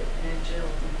located and in general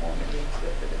conformity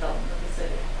with the development of the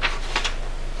city.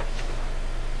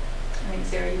 I think,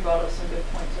 Sarah, you brought up some good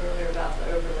points earlier about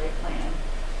the overlay plan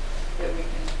that we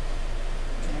can,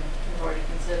 you know, we've already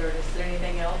considered. Is there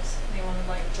anything else anyone would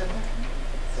like to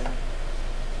discuss?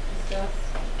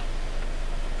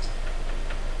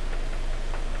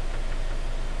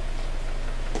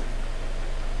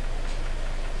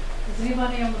 Does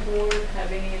anybody on the board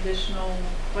have any additional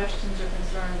questions or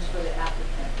concerns for the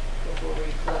applicant before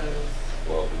we close?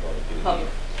 Well, we're going to do Public.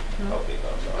 Okay, I'm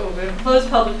Oh, sorry. we're going to close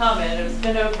public comment. It's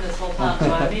been open this whole time,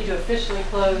 so I need to officially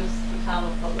close the time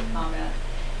of public comment.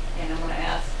 And I'm going to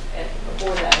ask,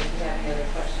 before that, if you have any other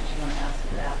questions you want to ask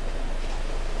the applicant.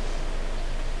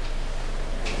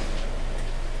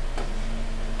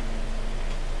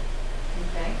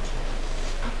 Okay.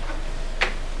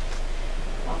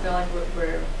 I feel like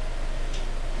we're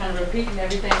kind of repeating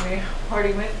everything we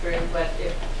already went through, but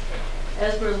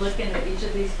as we're looking at each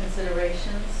of these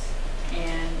considerations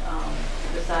and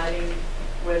deciding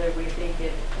whether we think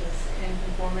it is in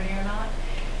conformity or not,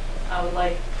 I would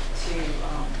like to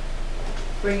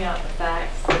bring out the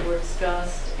facts that were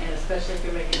discussed, and especially if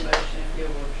you're making a motion, if you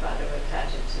will try to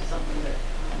attach it to something that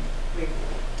we've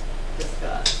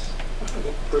discussed. I have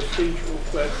a procedural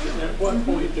question. At what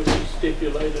point do we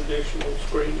stipulate additional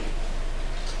screening?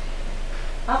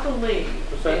 I believe.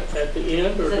 Was that at the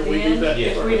end, or Is do at the we do end, that Yes.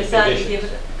 if first? we decide to give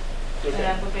Conditions. it an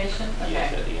application? Yes,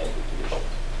 Okay. at the end of the conditions.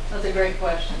 That's a great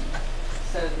question.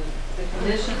 So the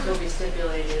conditions will be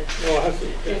stipulated Oh, I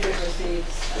see. if it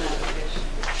receives an application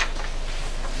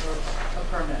or a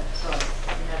permit, so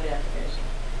you have the application.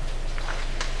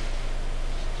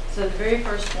 So the very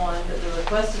first one, that the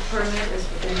requested permit is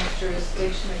within its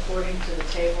jurisdiction according to the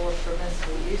table of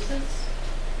permissible uses.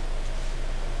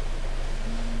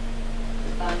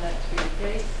 We find that to be the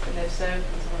case, and if so, can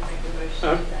someone make a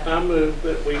motion to that? I move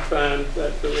that we find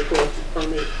that the requested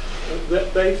permit,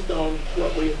 that based on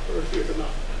what we heard here tonight,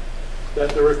 that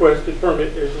the requested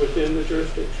permit is within the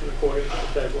jurisdiction according to the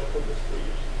table of permissible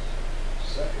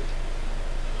uses. Second.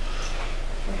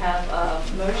 We have a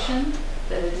motion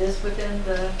that it is within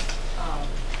the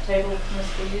table of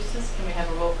permissible uses. Can we have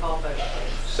a roll call vote,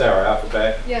 please? Sarah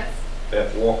Alphabet, Yes.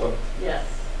 Beth Walker, Yes.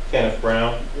 Kenneth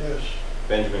Brown, Yes.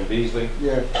 Benjamin Beasley,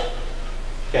 Yes.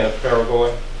 Kenneth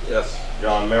Peregoy, Yes.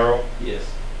 John Merrill, Yes.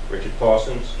 Richard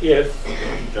Parsons, Yes.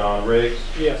 John Riggs,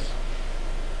 Yes.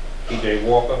 P.J.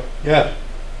 Walker, Yes.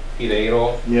 Peter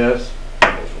Adolph, Yes.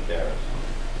 motion carries.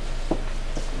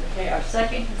 Okay, our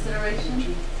second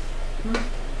consideration.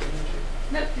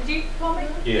 No, did you call me?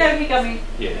 Yeah. No, he got me.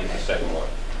 Yeah, he's the Okay. second one.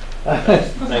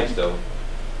 Thanks, though.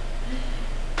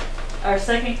 Our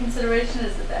second consideration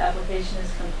is that the application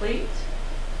is complete.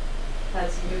 Had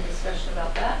some good discussion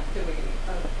about that. Do we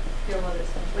feel that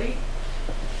it's complete?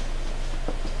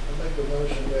 I make the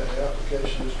motion that the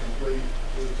application is complete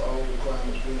with all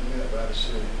requirements being met by the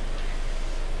city.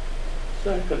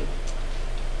 Second.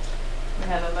 We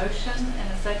have a motion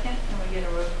and a second. Can we get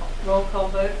a roll call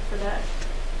vote for that?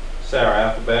 Sarah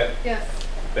Alphabet, Yes.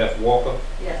 Beth Walker,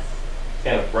 Yes.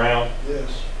 Kenneth Brown, Yes.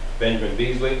 Benjamin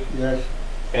Beasley, Yes.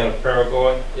 Kenneth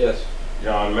Peregoy, Yes.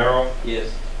 John Merrill, Yes.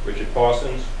 Richard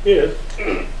Parsons, Yes.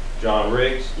 John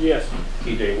Riggs, Yes.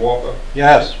 T.J. Walker,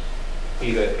 Yes.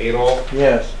 Peter Adolph,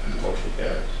 Yes. motion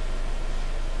carries.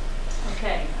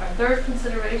 Okay, our third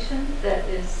consideration, that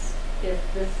is, if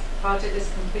this project is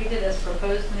completed as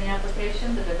proposed in the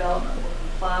application, the development will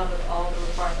comply with all the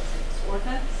requirements of this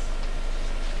ordinance.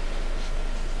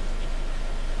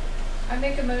 I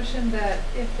make a motion that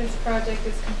if this project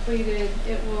is completed,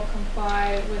 it will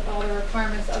comply with all the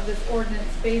requirements of this ordinance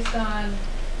based on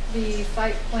the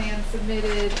site plan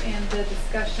submitted and the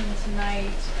discussion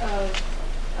tonight of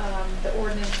the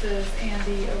ordinances and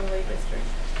the overlay district.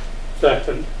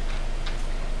 Second.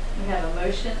 We have a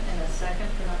motion and a second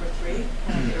for number 3.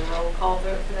 Can I get a roll call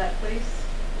vote for that, please?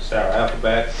 Sarah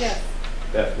Appleby, Yes.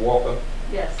 Beth Walker,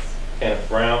 Yes. Kenneth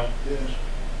Brown, Yes.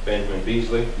 Benjamin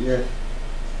Beasley, Yes.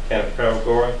 Kenneth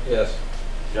Peregoy, Yes.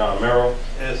 John Merrill,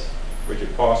 Yes.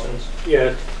 Richard Parsons,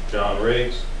 Yes. John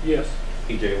Riggs, Yes.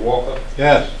 T.J. Walker,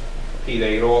 Yes. Peter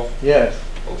Adolph, Yes.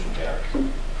 motion carries.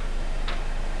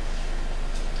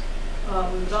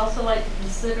 We would also like to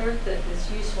consider that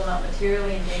this use will not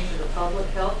materially endanger the public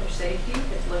health or safety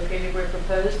if located where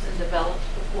proposed and developed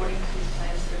according to these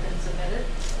plans that have been submitted.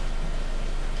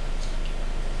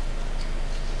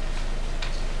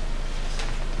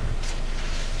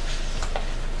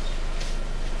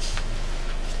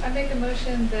 I make a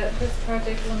motion that this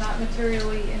project will not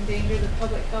materially endanger the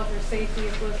public health or safety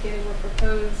if located where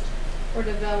proposed or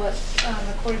developed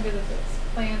according to the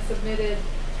plan submitted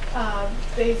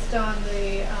based on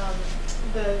the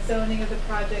zoning of the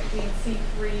project being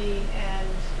C3 and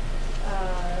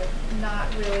not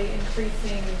really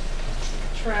increasing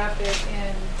traffic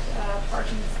and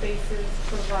parking spaces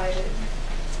provided.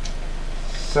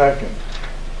 Second.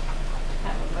 I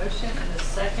have a motion and a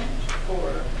second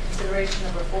for consideration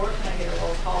number 4. Can I get a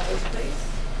roll call vote, please?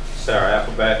 Sarah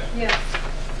Appleby, Yes.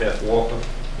 Beth Walker,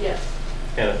 Yes.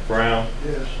 Kenneth Brown,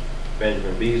 Yes.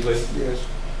 Benjamin Beasley, Yes.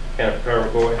 Kenneth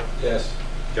Peregoy, Yes.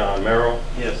 John Merrill,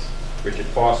 Yes. Richard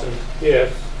Parsons,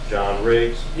 Yes. John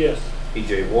Riggs, Yes.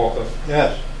 T.J. Walker,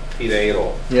 Yes. Peter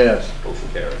Adolph, Yes. motion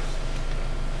carries.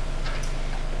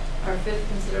 Our 5th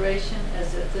consideration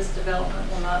is that this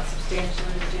development will not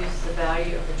substantially reduce the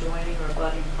value of adjoining or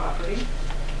abutting property.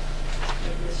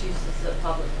 This use is a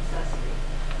public necessity.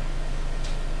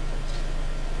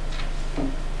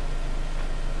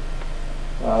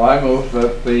 Well, I move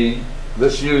that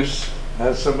this use,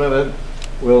 as submitted,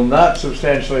 will not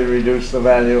substantially reduce the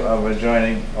value of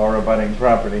adjoining or abutting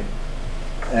property,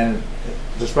 and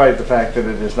despite the fact that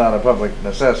it is not a public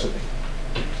necessity.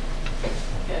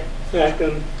 Okay.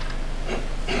 Second.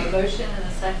 A motion and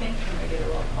a second. Can we get a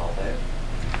roll call vote?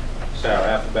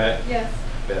 Sarah Appleby, Yes.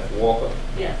 Beth Walker,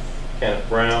 Yes. Kenneth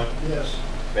Brown, Yes.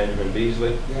 Benjamin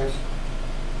Beasley, Yes.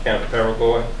 Kenneth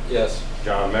Peregoy, Yes.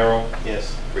 John Merrill,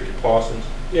 Yes. Richard Parsons,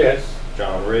 Yes.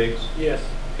 John Riggs, Yes.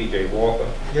 T.J. Walker,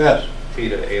 Yes.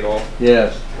 Peter Adolph,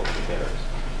 Yes. motion carries.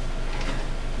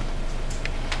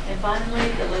 And finally,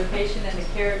 the location and the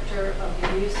character of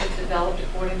the use is developed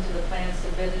according to the plans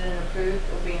submitted and approved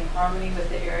will be in harmony with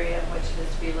the area in which it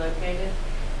is to be located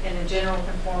and in general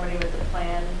conformity with the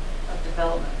plan of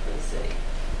development for the city.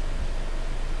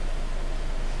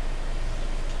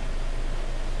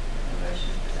 A motion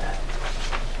for that.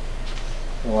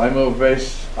 Well, I move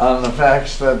based on the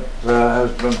facts that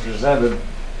has been presented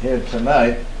here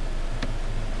tonight,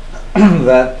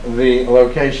 that the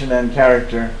location and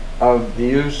character of the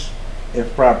use,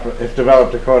 if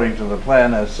developed according to the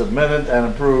plan as submitted and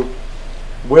approved,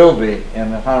 will be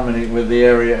in harmony with the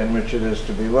area in which it is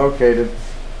to be located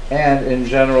and in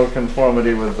general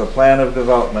conformity with the plan of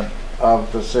development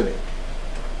of the city.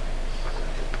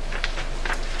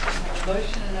 A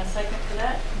motion and a second for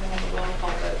that. Can we have a roll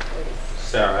call vote, please?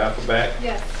 Sarah Appleby,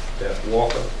 Yes. Beth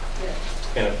Walker, Yes.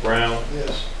 Kenneth Brown,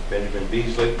 Yes. Benjamin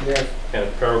Beasley, Yes.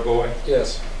 Kenneth Peregoy,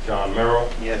 Yes. John Merrill,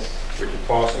 Yes. Richard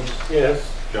Parsons, Yes.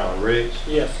 John Riggs,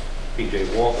 Yes. P.J.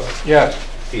 Walker, Yes.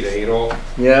 Peter Adolph,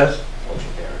 Yes?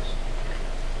 motion carries.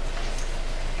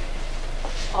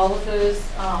 All of those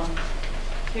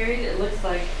carried. It looks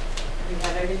like we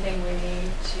have everything we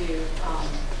need to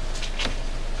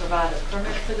provide a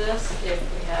permit for this, if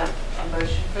we have a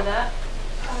motion for that.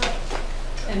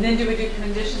 And then do we do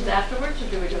conditions afterwards, or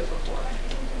do we do it before?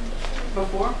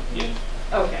 Before? Yes.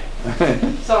 Okay.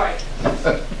 Sorry.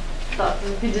 Thought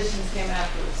the conditions came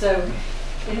afterwards. So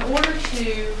in order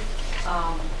to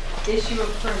issue a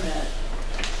permit,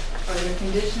 are there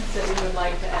conditions that we would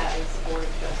like to add as a board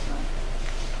adjustment?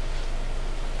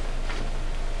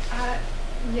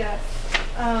 Yes.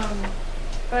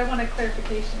 but I want a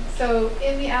clarification. So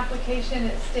in the application,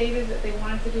 it stated that they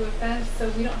wanted to do a fence, so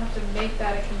we don't have to make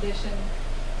that a condition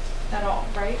at all,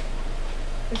 right?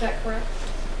 Is that correct?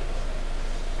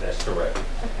 That's correct.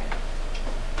 Okay.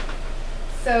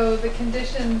 So the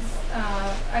conditions,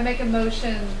 I make a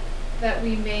motion that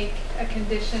we make a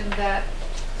condition that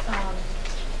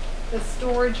the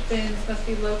storage bins must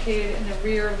be located in the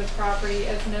rear of the property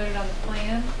as noted on the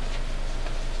plan,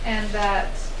 and that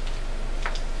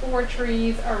 4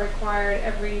 trees are required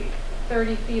every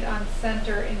 30 feet on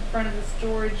center in front of the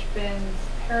storage bins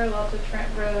parallel to Trent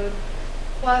Road,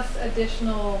 plus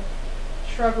additional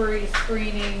shrubbery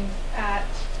screening at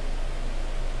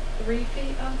 3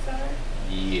 feet on center?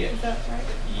 Yes. Is that right?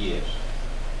 Yes.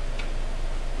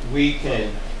 We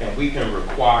can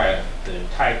require the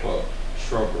type of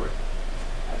shrubbery.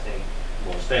 I think,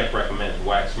 well, staff recommends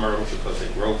wax myrtle because they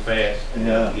grow fast and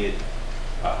they'll get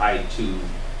a height to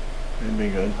It'd be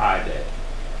good. hide that.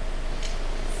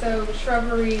 So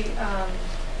shrubbery,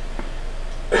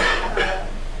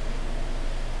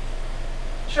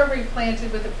 shrubbery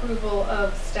planted with approval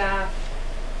of staff,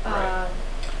 Right.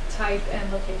 type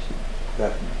and location.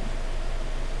 Definitely.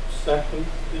 Second,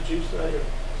 did you say? Or-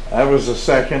 That was a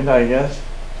second, I guess.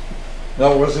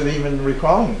 No, was it even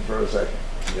recalling for a second?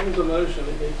 There was a motion,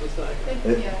 it needs a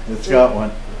second. Yeah. It's got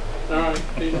one. All right,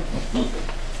 Peter.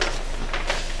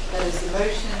 That is the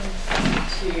motion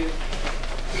to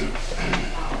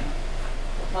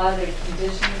apply the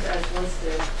conditions as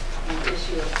listed and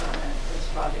issue a permit for this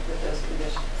project with those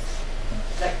conditions.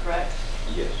 Is that correct?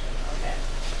 Yes. Okay.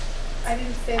 I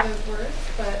didn't say those words,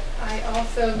 but I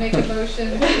also make a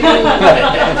motion to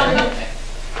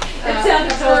It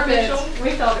sounded so permit official.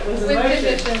 We thought it was a with motion.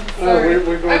 conditions. Oh, Sorry.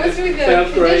 we're going I was to- doing the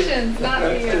sounds great. conditions, not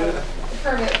That's the good.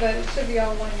 permit, but it should be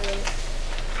all one word.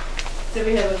 So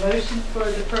we have a motion for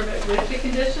the permit with the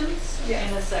conditions Yes.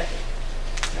 and a second.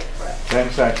 Is that correct?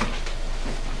 10 seconds.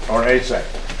 Or 8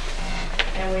 seconds.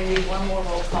 And we need one more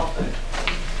roll call vote.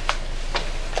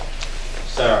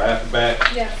 Sarah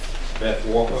Appleback, Yes. Beth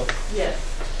Walker, Yes.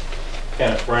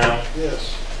 Kenneth Brown,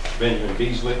 Yes. Benjamin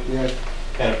Beasley, Yes.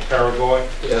 Kenneth Paragoy,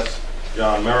 Yes.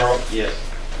 John Merrill, yes.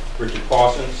 Richard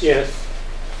Parsons, Yes.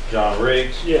 John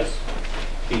Riggs, Yes.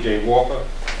 T.J. Walker,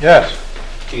 Yes.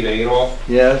 Peter Adolph.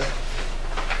 Yes?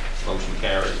 Motion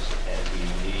carries, and we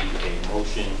need a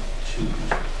motion to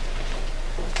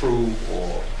approve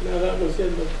or No, that was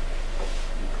in the,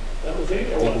 that was in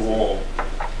the overall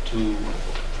to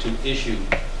issue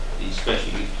the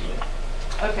special use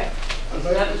permit, Okay. So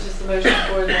that was just the motion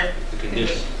for the the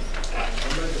conditions. I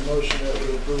make a motion that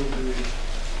we approve the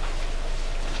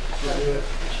permit,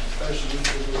 special use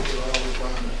permit with all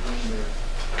requirements in there.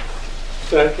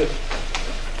 second.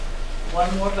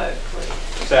 One more vote,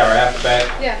 please. Sarah Appleback,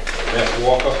 Yes. Beth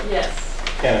Walker, Yes.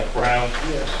 Kenneth Brown,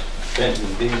 Yes.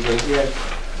 Benjamin Beasley, Yes.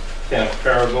 Kenneth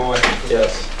Paragoy,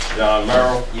 Yes. John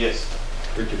Merrill. Yes.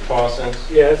 Richard Parsons,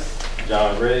 Yes.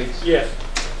 John Riggs, Yes.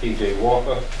 T.J.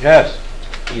 Walker, Yes.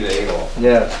 Peter Adolph.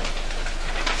 Yes.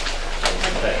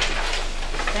 Okay.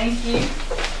 Thank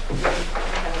you.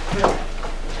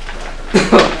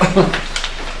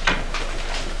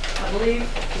 I believe,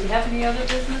 do we have any other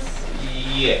business?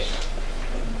 Yes.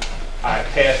 I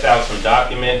passed out some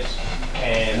documents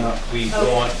and we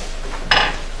want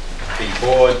the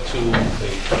board to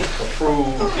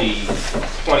approve the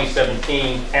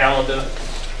 2017 calendar.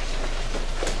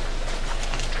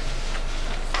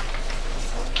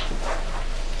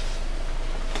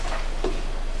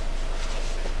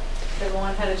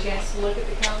 Everyone had a chance to look at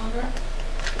the calendar?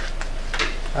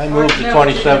 I move to Or no, we're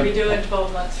gonna be 27. doing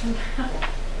 12 months from now.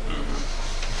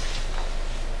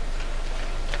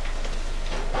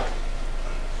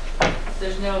 If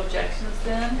there's no objections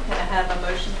then, can I have a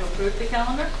motion to approve the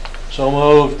calendar? So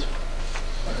moved.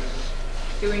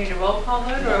 Do we need a roll call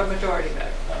vote or a majority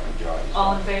vote? Majority.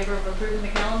 All in favor of approving the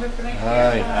calendar for next year?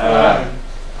 Aye. Aye.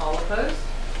 All opposed?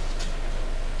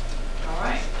 All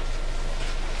right.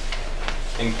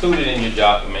 Included in your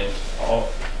documents,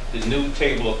 the new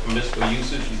table of permissible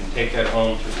uses. You can take that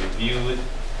home to review it.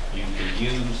 You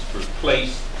can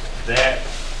replace that,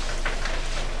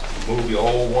 remove your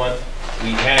old one.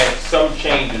 We had some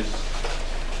changes,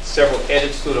 several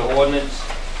edits to the ordinance.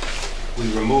 We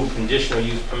removed conditional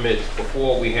use permits.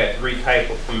 Before, we had 3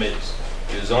 types of permits: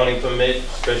 the zoning permit,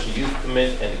 special use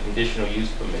permit, and the conditional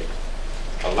use permit.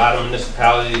 A lot of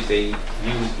municipalities, they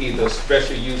use either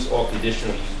special use or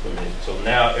conditional use permit. So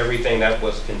now everything that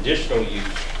was conditional use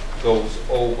goes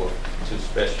over to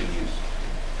special use.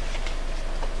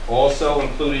 Also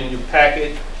included in your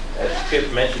packet, as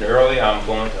Kip mentioned earlier, I'm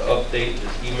going to update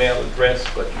this email address,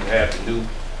 but you have the new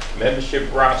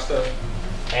membership roster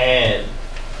and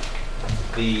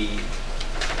the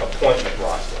appointment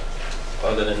roster.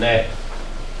 Other than that,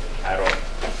 I don't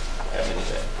have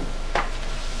anything.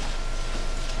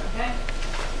 Okay.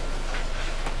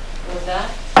 With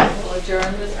that, we'll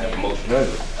adjourn this I have a meeting.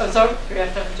 motion. Oh, sorry, we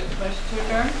have to have a motion to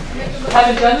adjourn? Make a motion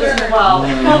Haven't done to this in a adjourn. while.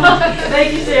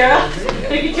 Thank you, Sarah.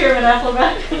 Thank you, Chairman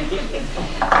Appleback.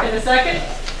 In a second?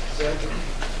 Second.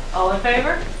 All in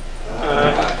favor?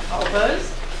 All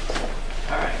opposed?